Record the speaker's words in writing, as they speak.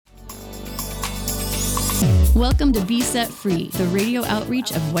Welcome to Be Set Free, the radio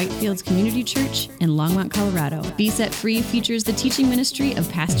outreach of Whitefields Community Church in Longmont, Colorado. Be Set Free features the teaching ministry of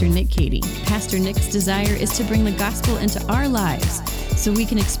Pastor Nick Cady. Pastor Nick's desire is to bring the gospel into our lives so we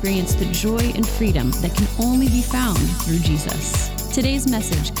can experience the joy and freedom that can only be found through Jesus. Today's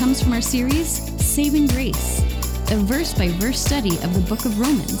message comes from our series, Saving Grace, a verse-by-verse study of the book of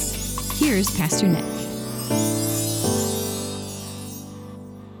Romans. Here's Pastor Nick.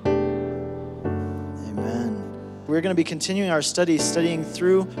 We're going to be continuing our studying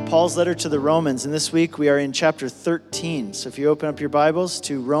through Paul's letter to the Romans. And this week we are in chapter 13. So if you open up your Bibles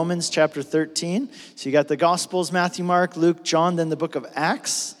to Romans chapter 13. So you got the Gospels, Matthew, Mark, Luke, John, then the book of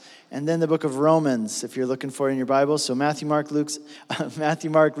Acts, and then the book of Romans, if you're looking for it in your Bible. So Matthew, Mark,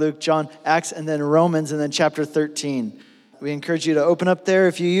 Luke, John, Acts, and then Romans, and then chapter 13. We encourage you to open up there.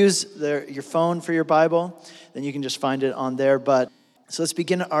 If you use your phone for your Bible, then you can just find it on there. So let's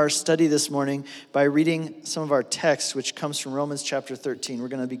begin our study this morning by reading some of our text, which comes from Romans chapter 13. We're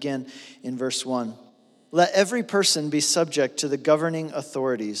going to begin in verse 1. Let every person be subject to the governing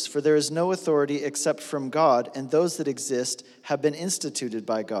authorities, for there is no authority except from God, and those that exist have been instituted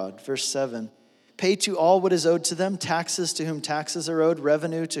by God. Verse 7. Pay to all what is owed to them, taxes to whom taxes are owed,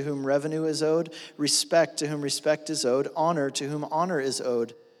 revenue to whom revenue is owed, respect to whom respect is owed, honor to whom honor is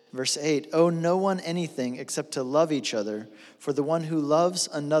owed. Verse 8, owe no one anything except to love each other, for the one who loves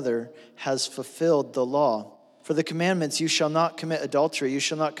another has fulfilled the law. For the commandments, you shall not commit adultery, you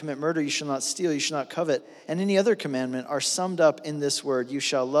shall not commit murder, you shall not steal, you shall not covet, and any other commandment are summed up in this word, you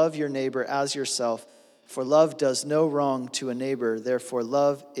shall love your neighbor as yourself, for love does no wrong to a neighbor, therefore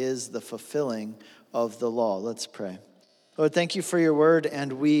love is the fulfilling of the law. Let's pray. Lord, thank you for your word,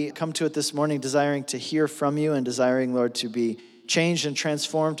 and we come to it this morning desiring to hear from you and desiring, Lord, to be changed and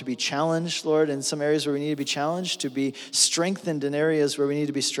transformed, to be challenged, Lord, in some areas where we need to be challenged, to be strengthened in areas where we need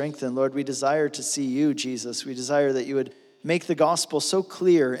to be strengthened. Lord, we desire to see you, Jesus. We desire that you would make the gospel so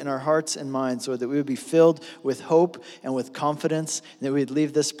clear in our hearts and minds, Lord, that we would be filled with hope and with confidence, and that we would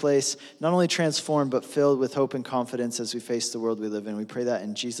leave this place not only transformed, but filled with hope and confidence as we face the world we live in. We pray that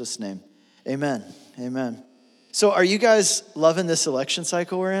in Jesus' name. Amen. Amen. So are you guys loving this election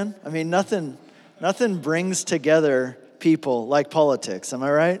cycle we're in? I mean, nothing brings together people like politics, am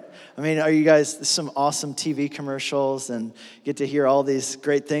I right? I mean, are you guys, some awesome TV commercials and get to hear all these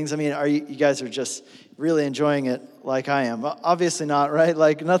great things? I mean, you guys are just really enjoying it like I am? Obviously not, right?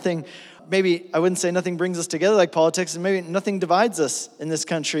 Like nothing, maybe I wouldn't say nothing brings us together like politics, and maybe nothing divides us in this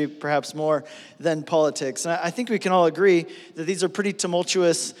country perhaps more than politics. And I think we can all agree that these are pretty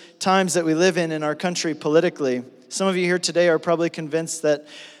tumultuous times that we live in our country politically. Some of you here today are probably convinced that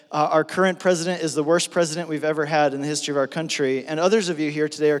our current president is the worst president we've ever had in the history of our country. And others of you here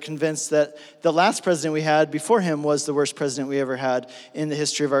today are convinced that the last president we had before him was the worst president we ever had in the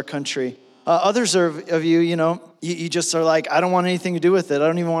history of our country. Others of you, you just are like, I don't want anything to do with it. I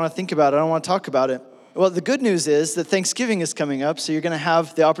don't even want to think about it. I don't want to talk about it. Well, the good news is that Thanksgiving is coming up, so you're going to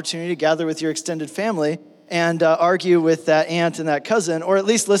have the opportunity to gather with your extended family and argue with that aunt and that cousin, or at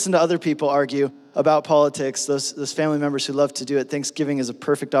least listen to other people argue about politics, those family members who love to do it. Thanksgiving is a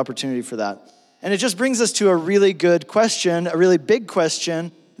perfect opportunity for that. And it just brings us to a really good question, a really big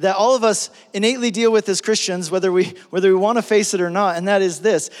question that all of us innately deal with as Christians, whether we want to face it or not, and that is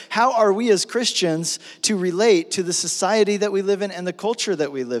this: how are we as Christians to relate to the society that we live in and the culture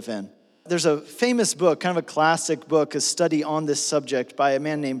that we live in? There's a famous book, kind of a classic book, a study on this subject by a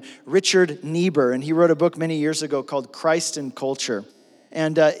man named Richard Niebuhr, and he wrote a book many years ago called Christ and Culture.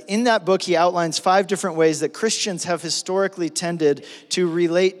 And in that book, he outlines 5 different ways that Christians have historically tended to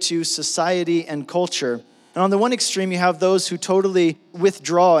relate to society and culture. And on the one extreme, you have those who totally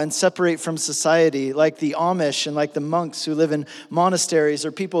withdraw and separate from society, like the Amish and like the monks who live in monasteries,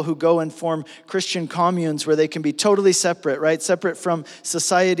 or people who go and form Christian communes where they can be totally separate, right? Separate from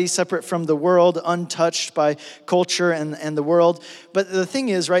society, separate from the world, untouched by culture and the world. But the thing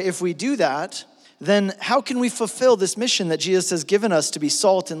is, right, if we do that, then how can we fulfill this mission that Jesus has given us to be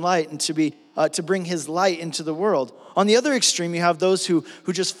salt and light and to bring his light into the world? On the other extreme, you have those who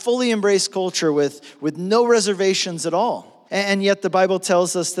just fully embrace culture with no reservations at all. And yet the Bible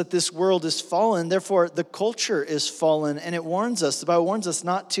tells us that this world is fallen, therefore the culture is fallen, and it warns us, the Bible warns us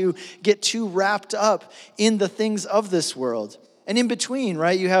not to get too wrapped up in the things of this world. And in between,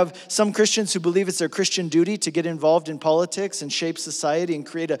 right, you have some Christians who believe it's their Christian duty to get involved in politics and shape society and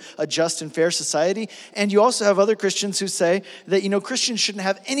create a just and fair society. And you also have other Christians who say that, Christians shouldn't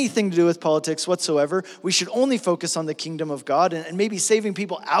have anything to do with politics whatsoever. We should only focus on the kingdom of God and maybe saving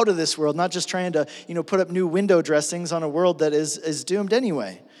people out of this world, not just trying to, put up new window dressings on a world that is doomed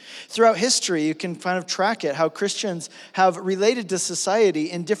anyway. Throughout history, you can kind of track it, how Christians have related to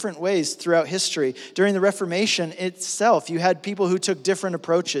society in different ways throughout history. During the Reformation itself, you had people who took different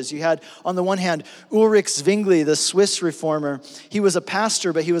approaches. You had, on the one hand, Ulrich Zwingli, the Swiss reformer. He was a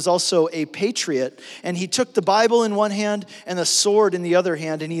pastor, but he was also a patriot. And he took the Bible in one hand and the sword in the other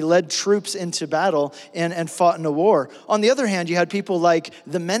hand, and he led troops into battle and fought in a war. On the other hand, you had people like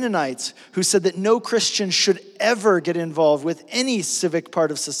the Mennonites, who said that no Christian should ever get involved with any civic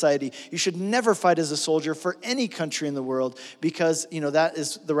part of society. You should never fight as a soldier for any country in the world because, that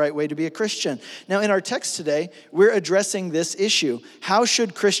is the right way to be a Christian. Now, in our text today, we're addressing this issue. How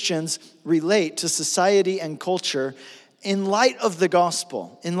should Christians relate to society and culture in light of the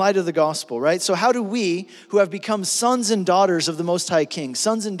gospel? In light of the gospel, right? So how do we, who have become sons and daughters of the Most High King,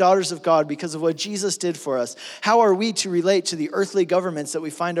 sons and daughters of God because of what Jesus did for us, how are we to relate to the earthly governments that we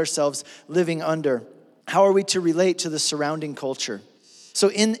find ourselves living under? How are we to relate to the surrounding culture? So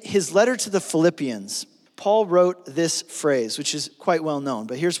in his letter to the Philippians, Paul wrote this phrase, which is quite well known,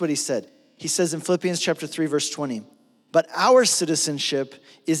 but here's what he said. He says in Philippians chapter 3, verse 20, "But our citizenship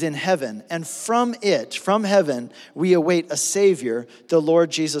is in heaven, and from heaven, we await a Savior, the Lord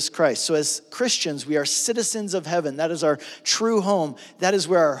Jesus Christ." So as Christians, we are citizens of heaven. That is our true home. That is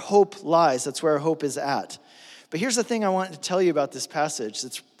where our hope lies. That's where our hope is at. But here's the thing I wanted to tell you about this passage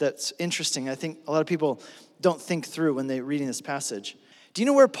that's interesting. I think a lot of people don't think through when they're reading this passage. Do you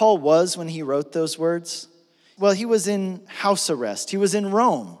know where Paul was when he wrote those words? Well, he was in house arrest. He was in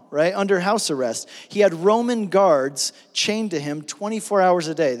Rome, right? Under house arrest. He had Roman guards chained to him 24 hours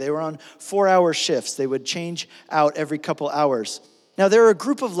a day. They were on 4-hour shifts. They would change out every couple hours. Now, there are a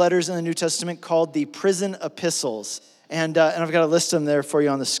group of letters in the New Testament called the prison epistles. And I've got a list of them there for you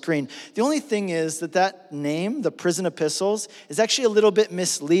on the screen. The only thing is that name, the prison epistles, is actually a little bit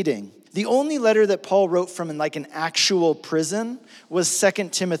misleading. The only letter that Paul wrote from in like an actual prison was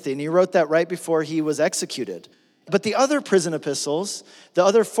 2 Timothy, and he wrote that right before he was executed. But the other prison epistles, the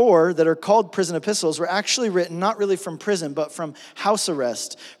other 4 that are called prison epistles, were actually written not really from prison, but from house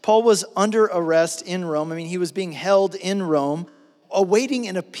arrest. Paul was under arrest in Rome. He was being held in Rome, awaiting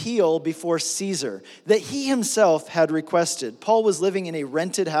an appeal before Caesar that he himself had requested. Paul was living in a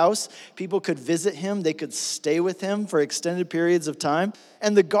rented house. People could visit him. They could stay with him for extended periods of time.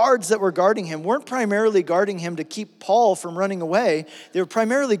 And the guards that were guarding him weren't primarily guarding him to keep Paul from running away. They were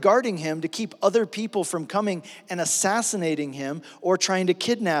primarily guarding him to keep other people from coming and assassinating him or trying to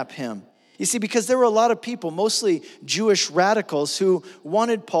kidnap him. You see, because there were a lot of people, mostly Jewish radicals, who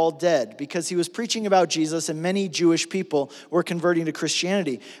wanted Paul dead because he was preaching about Jesus and many Jewish people were converting to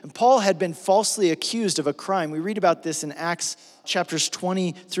Christianity. And Paul had been falsely accused of a crime. We read about this in Acts chapters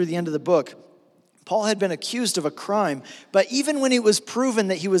 20 through the end of the book. Paul had been accused of a crime, but even when it was proven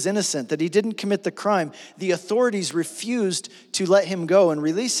that he was innocent, that he didn't commit the crime, the authorities refused to let him go and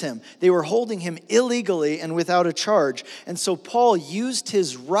release him. They were holding him illegally and without a charge. And so Paul used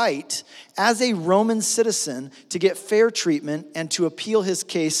his right as a Roman citizen to get fair treatment and to appeal his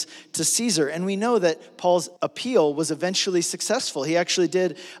case to Caesar. And we know that Paul's appeal was eventually successful. He actually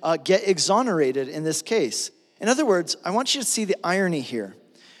did get exonerated in this case. In other words, I want you to see the irony here.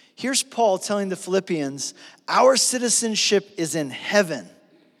 Here's Paul telling the Philippians, our citizenship is in heaven.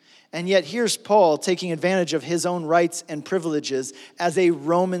 And yet here's Paul taking advantage of his own rights and privileges as a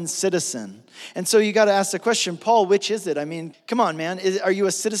Roman citizen. And so you got to ask the question, Paul, which is it? Come on, man. Are you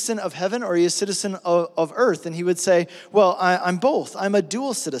a citizen of heaven or are you a citizen of earth? And he would say, well, I'm both. I'm a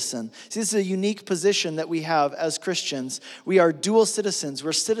dual citizen. See, this is a unique position that we have as Christians. We are dual citizens.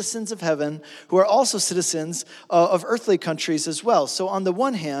 We're citizens of heaven who are also citizens of earthly countries as well. So on the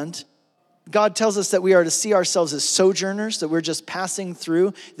one hand, God tells us that we are to see ourselves as sojourners, that we're just passing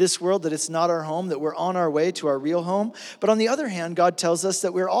through this world, that it's not our home, that we're on our way to our real home. But on the other hand, God tells us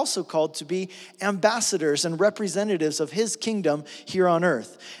that we're also called to be ambassadors and representatives of his kingdom here on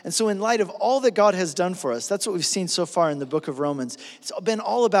earth. And so in light of all that God has done for us, that's what we've seen so far in the book of Romans. It's been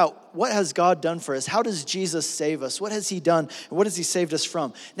all about what has God done for us? How does Jesus save us? What has he done? And what has he saved us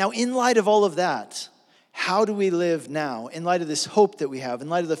from? Now, in light of all of that, how do we live now in light of this hope that we have, in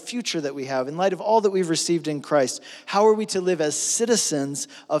light of the future that we have, in light of all that we've received in Christ? How are we to live as citizens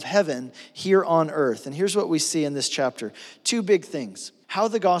of heaven here on earth? And here's what we see in this chapter. 2 big things. How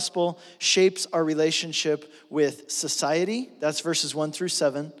the gospel shapes our relationship with society. That's verses 1 through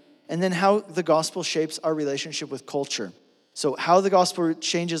 7. And then how the gospel shapes our relationship with culture. So how the gospel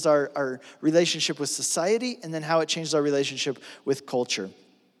changes our relationship with society, and then how it changes our relationship with culture.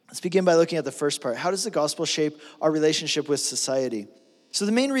 Let's begin by looking at the first part. How does the gospel shape our relationship with society? So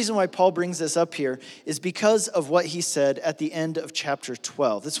the main reason why Paul brings this up here is because of what he said at the end of chapter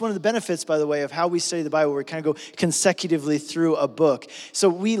 12. That's one of the benefits, by the way, of how we study the Bible. We kind of go consecutively through a book. So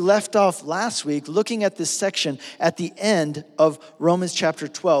we left off last week looking at this section at the end of Romans chapter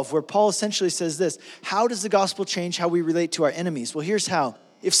 12, where Paul essentially says this: how does the gospel change how we relate to our enemies? Well, here's how.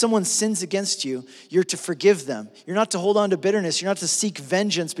 If someone sins against you, you're to forgive them. You're not to hold on to bitterness. You're not to seek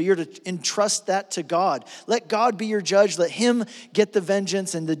vengeance, but you're to entrust that to God. Let God be your judge. Let him get the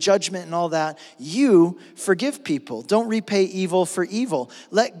vengeance and the judgment and all that. You forgive people. Don't repay evil for evil.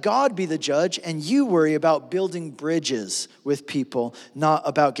 Let God be the judge, and you worry about building bridges with people, not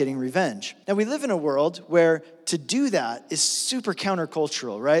about getting revenge. Now, we live in a world where to do that is super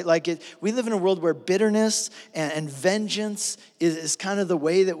countercultural, right? We live in a world where bitterness and vengeance is kind of the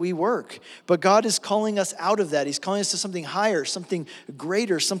way that we work. But God is calling us out of that. He's calling us to something higher, something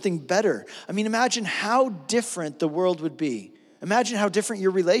greater, something better. I mean, imagine how different the world would be. Imagine how different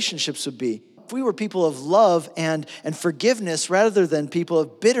your relationships would be if we were people of love and forgiveness rather than people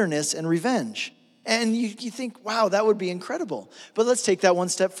of bitterness and revenge. And you think, wow, that would be incredible. But let's take that one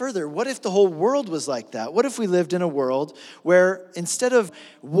step further. What if the whole world was like that? What if we lived in a world where instead of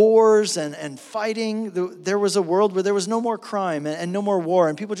wars and fighting, there was a world where there was no more crime and no more war,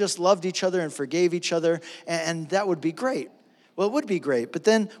 and people just loved each other and forgave each other, and that would be great. Well, it would be great. But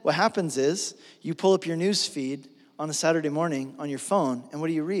then what happens is you pull up your news feed on a Saturday morning on your phone, and what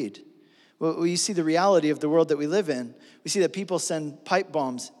do you read? Well, you see the reality of the world that we live in. We see that people send pipe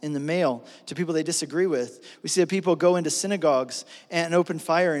bombs in the mail to people they disagree with. We see that people go into synagogues and open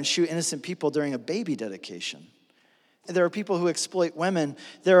fire and shoot innocent people during a baby dedication. And there are people who exploit women.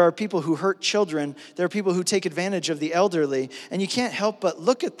 There are people who hurt children. There are people who take advantage of the elderly. And you can't help but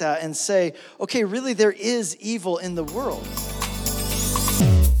look at that and say, okay, really there is evil in the world.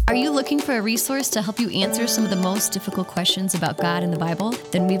 Are you looking for a resource to help you answer some of the most difficult questions about God in the Bible?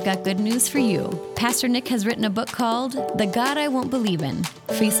 Then we've got good news for you. Pastor Nick has written a book called The God I Won't Believe In: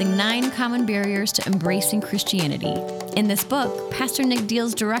 Facing 9 Common Barriers to Embracing Christianity. In this book, Pastor Nick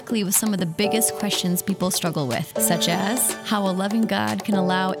deals directly with some of the biggest questions people struggle with, such as how a loving God can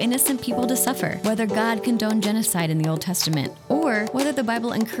allow innocent people to suffer, whether God condoned genocide in the Old Testament, or whether the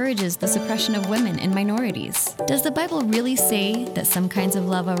Bible encourages the suppression of women and minorities. Does the Bible really say that some kinds of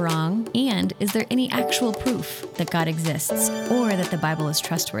love are wrong? And is there any actual proof that God exists or that the Bible is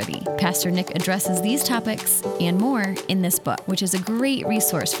trustworthy? Pastor Nick addresses these topics and more in this book, which is a great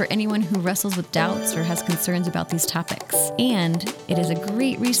resource for anyone who wrestles with doubts or has concerns about these topics. And it is a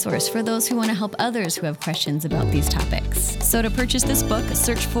great resource for those who want to help others who have questions about these topics. So to purchase this book,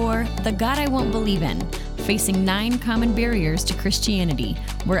 search for The God I Won't Believe In: Facing 9 Common Barriers to Christianity,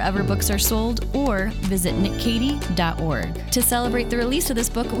 wherever books are sold, or visit nickcady.org. To celebrate the release of this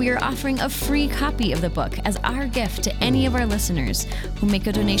book, we are offering a free copy of the book as our gift to any of our listeners who make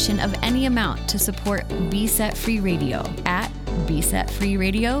a donation of any amount to support Be Set Free Radio at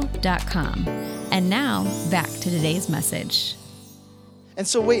besetfreeradio.com. And now, back to today's message. And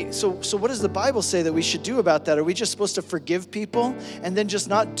so wait, so what does the Bible say that we should do about that? Are we just supposed to forgive people and then just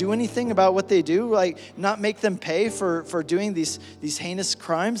not do anything about what they do? Like not make them pay for doing these heinous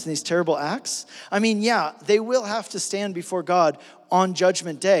crimes and these terrible acts? I mean, yeah, they will have to stand before God on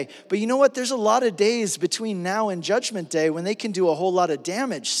Judgment Day. But you know what? There's a lot of days between now and Judgment Day when they can do a whole lot of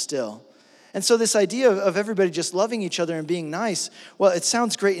damage still. And so this idea of everybody just loving each other and being nice, well, it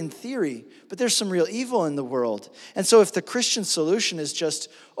sounds great in theory, but there's some real evil in the world. And so if the Christian solution is just,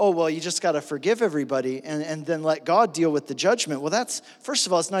 oh, well, you just got to forgive everybody and then let God deal with the judgment, well, that's, first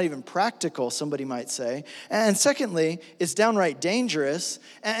of all, it's not even practical, somebody might say. And secondly, it's downright dangerous.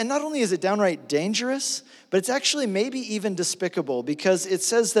 And not only is it downright dangerous, but it's actually maybe even despicable, because it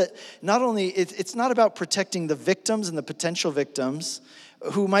says that not only, it's not about protecting the victims and the potential victims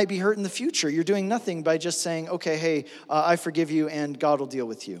who might be hurt in the future. You're doing nothing by just saying, okay, hey, I forgive you and God will deal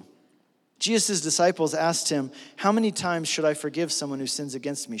with you. Jesus' disciples asked him, how many times should I forgive someone who sins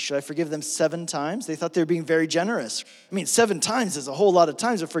against me? Should I forgive them 7 times? They thought they were being very generous. I mean, 7 times is a whole lot of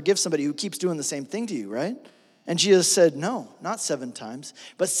times to forgive somebody who keeps doing the same thing to you, right? And Jesus said, no, not 7 times,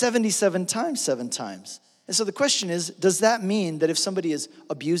 but 77 times 7 times. And so the question is, does that mean that if somebody is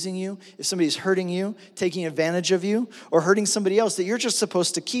abusing you, if somebody is hurting you, taking advantage of you, or hurting somebody else, that you're just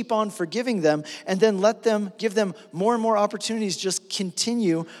supposed to keep on forgiving them and then give them more and more opportunities, just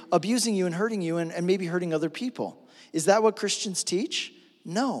continue abusing you and hurting you and maybe hurting other people? Is that what Christians teach?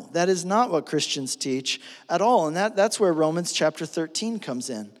 No, that is not what Christians teach at all. And that's where Romans chapter 13 comes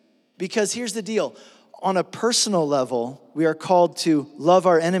in. Because here's the deal. On a personal level, we are called to love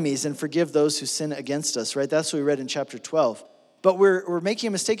our enemies and forgive those who sin against us, right? That's what we read in chapter 12. But we're making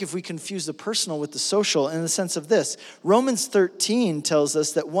a mistake if we confuse the personal with the social in the sense of this. Romans 13 tells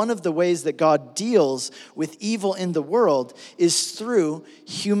us that one of the ways that God deals with evil in the world is through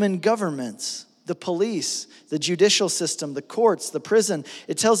human governments, the police, the judicial system, the courts, the prison.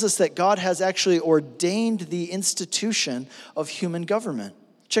 It tells us that God has actually ordained the institution of human government.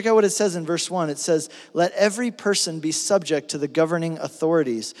 Check out what it says in verse 1. It says, "Let every person be subject to the governing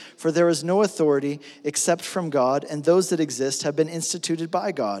authorities, for there is no authority except from God, and those that exist have been instituted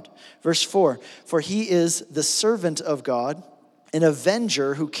by God." Verse 4, "For he is the servant of God, an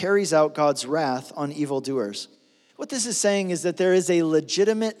avenger who carries out God's wrath on evildoers." What this is saying is that there is a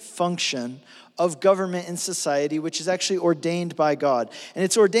legitimate function of government in society, which is actually ordained by God. And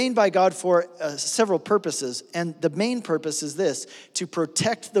it's ordained by God for several purposes. And the main purpose is this: to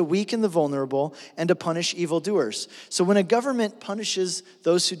protect the weak and the vulnerable and to punish evildoers. So when a government punishes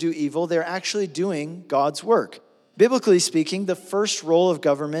those who do evil, they're actually doing God's work. Biblically speaking, the first role of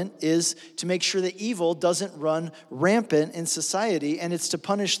government is to make sure that evil doesn't run rampant in society, and it's to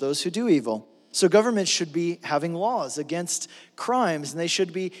punish those who do evil. So government should be having laws against crimes, and they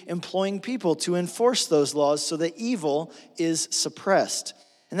should be employing people to enforce those laws so that evil is suppressed.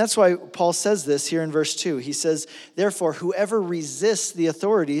 And that's why Paul says this here in verse 2. He says, "Therefore, whoever resists the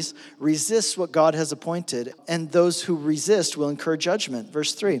authorities resists what God has appointed, and those who resist will incur judgment."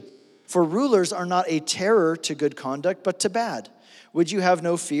 Verse 3, "For rulers are not a terror to good conduct, but to bad. Would you have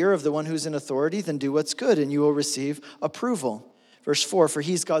no fear of the one who's in authority? Then do what's good, and you will receive approval." Verse 4, "For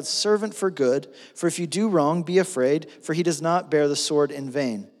he's God's servant for good. For if you do wrong, be afraid, for he does not bear the sword in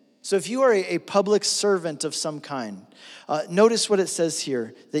vain." So if you are a public servant of some kind, notice what it says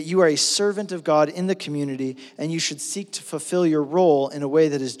here, that you are a servant of God in the community, and you should seek to fulfill your role in a way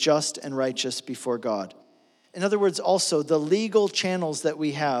that is just and righteous before God. In other words, also, the legal channels that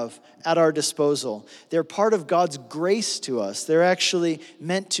we have at our disposal, they're part of God's grace to us. They're actually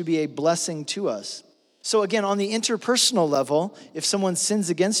meant to be a blessing to us. So again, on the interpersonal level, if someone sins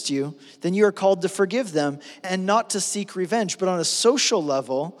against you, then you are called to forgive them and not to seek revenge. But on a social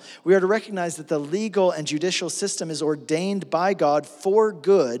level, we are to recognize that the legal and judicial system is ordained by God for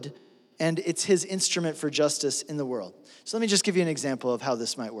good, and it's his instrument for justice in the world. So let me just give you an example of how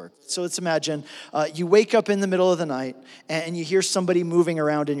this might work. So let's imagine you wake up in the middle of the night and you hear somebody moving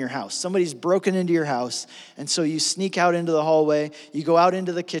around in your house. Somebody's broken into your house, and so you sneak out into the hallway, you go out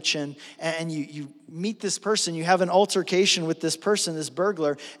into the kitchen, and you meet this person. You have an altercation with this person, this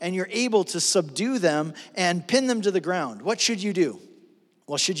burglar, and you're able to subdue them and pin them to the ground. What should you do?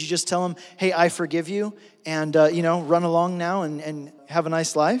 Well, should you just tell them, "Hey, I forgive you," and run along now and have a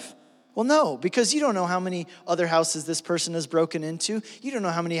nice life? Well, no, because you don't know how many other houses this person has broken into. You don't know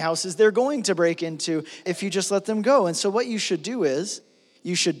how many houses they're going to break into if you just let them go. And so what you should do is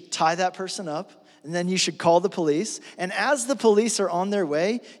you should tie that person up, and then you should call the police. And as the police are on their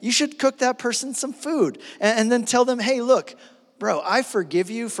way, you should cook that person some food and then tell them, "Hey, look, bro, I forgive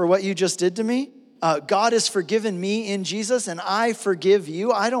you for what you just did to me. God has forgiven me in Jesus, and I forgive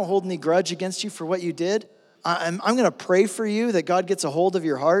you. I don't hold any grudge against you for what you did. I'm going to pray for you that God gets a hold of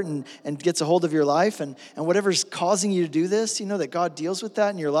your heart and gets a hold of your life, and whatever's causing you to do this, that God deals with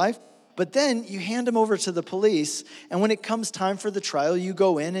that in your life." But then you hand them over to the police, and when it comes time for the trial, you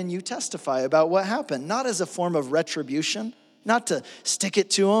go in and you testify about what happened, not as a form of retribution, not to stick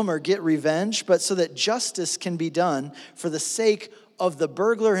it to them or get revenge, but so that justice can be done for the sake of the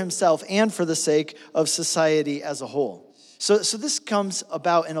burglar himself and for the sake of society as a whole. So this comes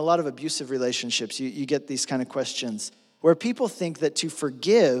about in a lot of abusive relationships. You get these kind of questions where people think that to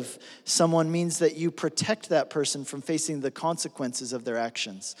forgive someone means that you protect that person from facing the consequences of their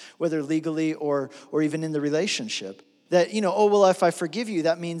actions, whether legally or even in the relationship. That, if I forgive you,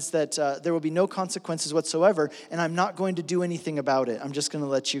 that means that there will be no consequences whatsoever, and I'm not going to do anything about it. I'm just going to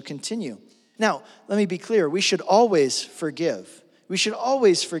let you continue. Now, let me be clear. We should always forgive. We should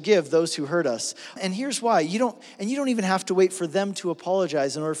always forgive those who hurt us. And here's why. You don't even have to wait for them to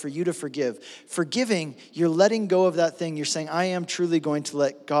apologize in order for you to forgive. Forgiving, you're letting go of that thing. You're saying, "I am truly going to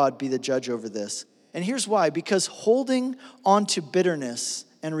let God be the judge over this." And here's why. Because holding on to bitterness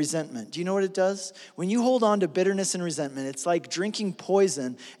and resentment, do you know what it does? When you hold on to bitterness and resentment, it's like drinking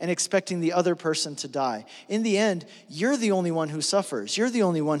poison and expecting the other person to die. In the end, you're the only one who suffers. You're the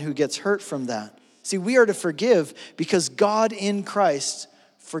only one who gets hurt from that. See, we are to forgive because God in Christ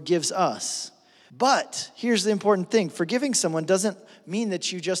forgives us. But here's the important thing. Forgiving someone doesn't mean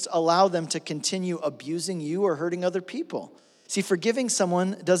that you just allow them to continue abusing you or hurting other people. See, forgiving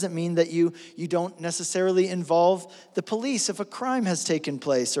someone doesn't mean that you don't necessarily involve the police if a crime has taken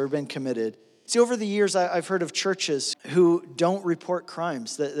place or been committed. See, over the years, I've heard of churches who don't report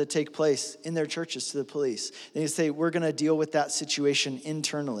crimes that take place in their churches to the police. They say, we're going to deal with that situation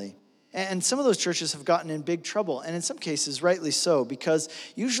internally. And some of those churches have gotten in big trouble, and in some cases, rightly so, because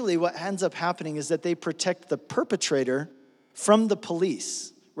usually what ends up happening is that they protect the perpetrator from the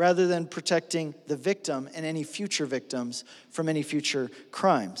police rather than protecting the victim and any future victims from any future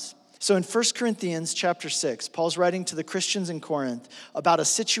crimes. So in 1 Corinthians chapter 6, Paul's writing to the Christians in Corinth about a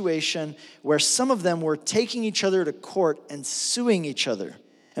situation where some of them were taking each other to court and suing each other.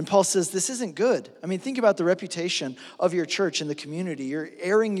 And Paul says, this isn't good. I mean, think about the reputation of your church and the community. You're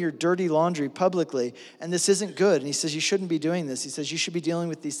airing your dirty laundry publicly, and this isn't good. And he says, you shouldn't be doing this. He says, you should be dealing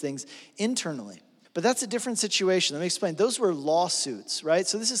with these things internally. But that's a different situation. Let me explain. Those were lawsuits, right?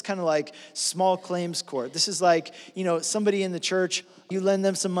 So this is kind of like small claims court. This is like, somebody in the church, you lend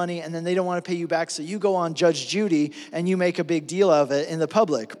them some money, and then they don't want to pay you back, so you go on Judge Judy, and you make a big deal of it in the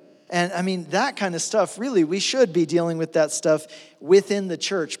public. And I mean, that kind of stuff, really, we should be dealing with that stuff within the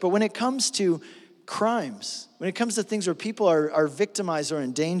church. But when it comes to crimes, when it comes to things where people are victimized or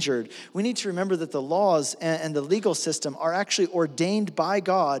endangered, we need to remember that the laws and the legal system are actually ordained by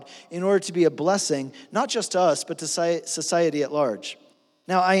God in order to be a blessing, not just to us, but to society at large.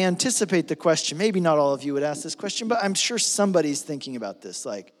 Now, I anticipate the question, maybe not all of you would ask this question, but I'm sure somebody's thinking about this,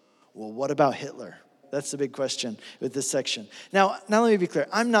 like, well, what about Hitler? That's the big question with this section. Now let me be clear.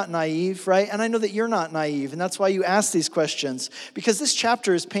 I'm not naive, right? And I know that you're not naive, and that's why you ask these questions, because this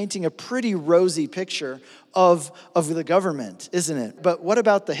chapter is painting a pretty rosy picture of the government, isn't it? But what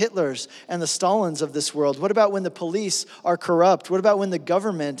about the Hitlers and the Stalins of this world? What about when the police are corrupt? What about when the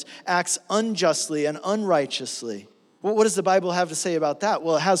government acts unjustly and unrighteously? What does the Bible have to say about that?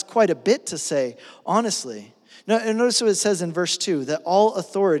 Well, it has quite a bit to say, honestly. Now, and notice what it says in verse 2, that all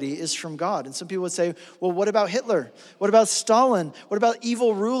authority is from God. And some people would say, well, what about Hitler? What about Stalin? What about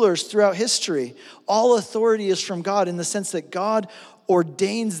evil rulers throughout history? All authority is from God in the sense that God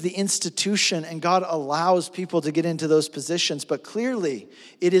ordains the institution and God allows people to get into those positions. But clearly,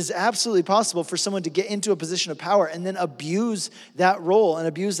 it is absolutely possible for someone to get into a position of power and then abuse that role and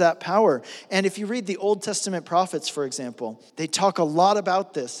abuse that power. And if you read the Old Testament prophets, for example, they talk a lot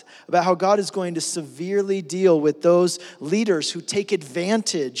about this, about how God is going to severely deal with those leaders who take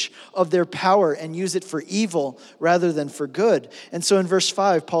advantage of their power and use it for evil rather than for good. And so in verse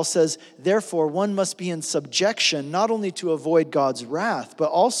 5, Paul says, therefore, one must be in subjection, not only to avoid God's wrath, but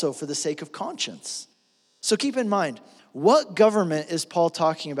also for the sake of conscience. So keep in mind, what government is Paul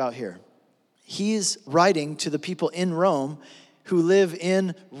talking about here? He's writing to the people in Rome who live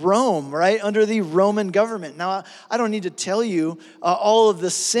in Rome, right? Under the Roman government. Now, I don't need to tell you all of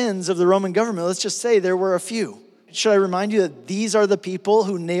the sins of the Roman government. Let's just say there were a few. Should I remind you that these are the people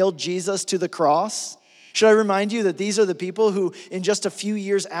who nailed Jesus to the cross? Should I remind you that these are the people who, in just a few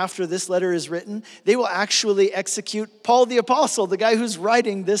years after this letter is written, they will actually execute Paul the Apostle, the guy who's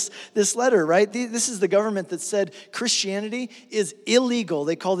writing this letter, right? This is the government that said Christianity is illegal.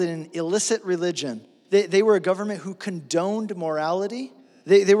 They called it an illicit religion. They were a government who condoned morality.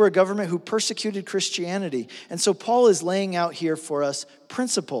 They were a government who persecuted Christianity. And so Paul is laying out here for us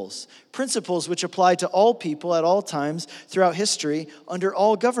principles which apply to all people at all times throughout history under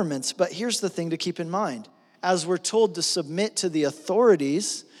all governments. But here's the thing to keep in mind. As we're told to submit to the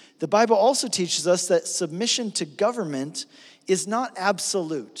authorities, the Bible also teaches us that submission to government is not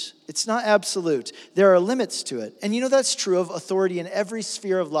absolute. It's not absolute. There are limits to it. And that's true of authority in every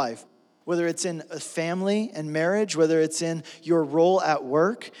sphere of life. Whether it's in a family and marriage, whether it's in your role at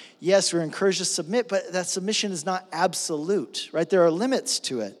work, yes, we're encouraged to submit, but that submission is not absolute, right? There are limits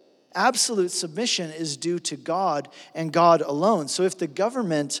to it. Absolute submission is due to God and God alone. So if the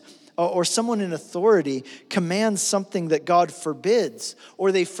government or someone in authority commands something that God forbids,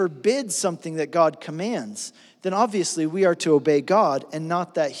 or they forbid something that God commands, then obviously we are to obey God and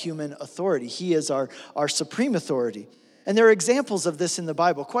not that human authority. He is our supreme authority. And there are examples of this in the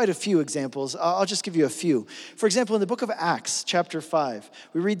Bible, quite a few examples. I'll just give you a few. For example, in the book of Acts, chapter 5,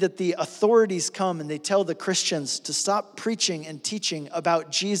 we read that the authorities come and they tell the Christians to stop preaching and teaching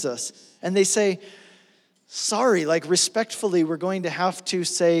about Jesus. And they say, sorry, respectfully, we're going to have to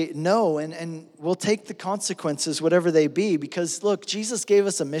say no, and we'll take the consequences, whatever they be, because look, Jesus gave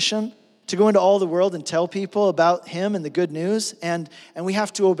us a mission to go into all the world and tell people about him and the good news, and we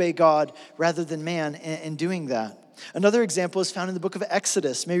have to obey God rather than man in doing that. Another example is found in the book of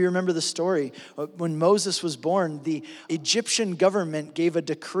Exodus. Maybe you remember the story. When Moses was born, the Egyptian government gave a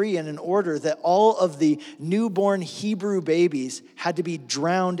decree and an order that all of the newborn Hebrew babies had to be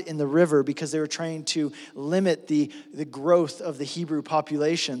drowned in the river because they were trying to limit the growth of the Hebrew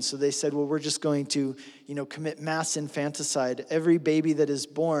population. So they said, well, we're just going to commit mass infanticide. Every baby that is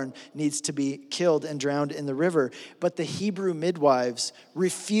born needs to be killed and drowned in the river. But the Hebrew midwives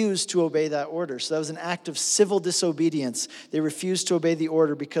refused to obey that order. So that was an act of civil disobedience. They refused to obey the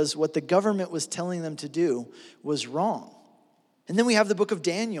order because what the government was telling them to do was wrong. And then we have the book of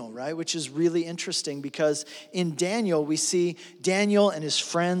Daniel, right, which is really interesting because in Daniel, we see Daniel and his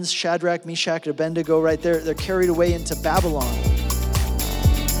friends, Shadrach, Meshach, and Abednego, right there. They're carried away into Babylon.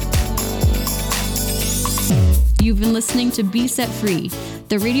 You've been listening to Be Set Free,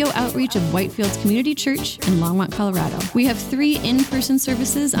 the radio outreach of Whitefields Community Church in Longmont, Colorado. We have 3 in-person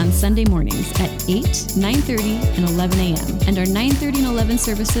services on Sunday mornings at 8, 9:30, and 11 a.m. And our 9:30 and 11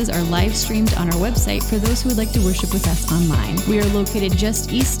 services are live streamed on our website for those who would like to worship with us online. We are located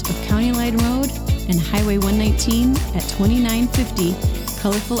just east of County Line Road and Highway 119 at 2950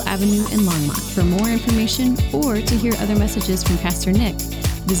 Colorful Avenue in Longmont. For more information or to hear other messages from Pastor Nick,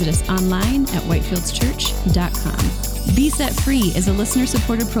 visit us online at whitefieldschurch.com. Be Set Free is a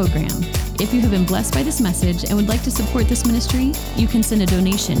listener-supported program. If you have been blessed by this message and would like to support this ministry, you can send a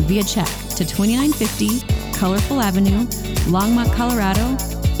donation via check to 2950 Colorful Avenue, Longmont, Colorado,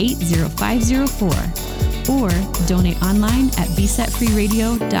 80504, or donate online at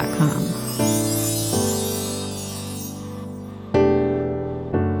besetfreeradio.com.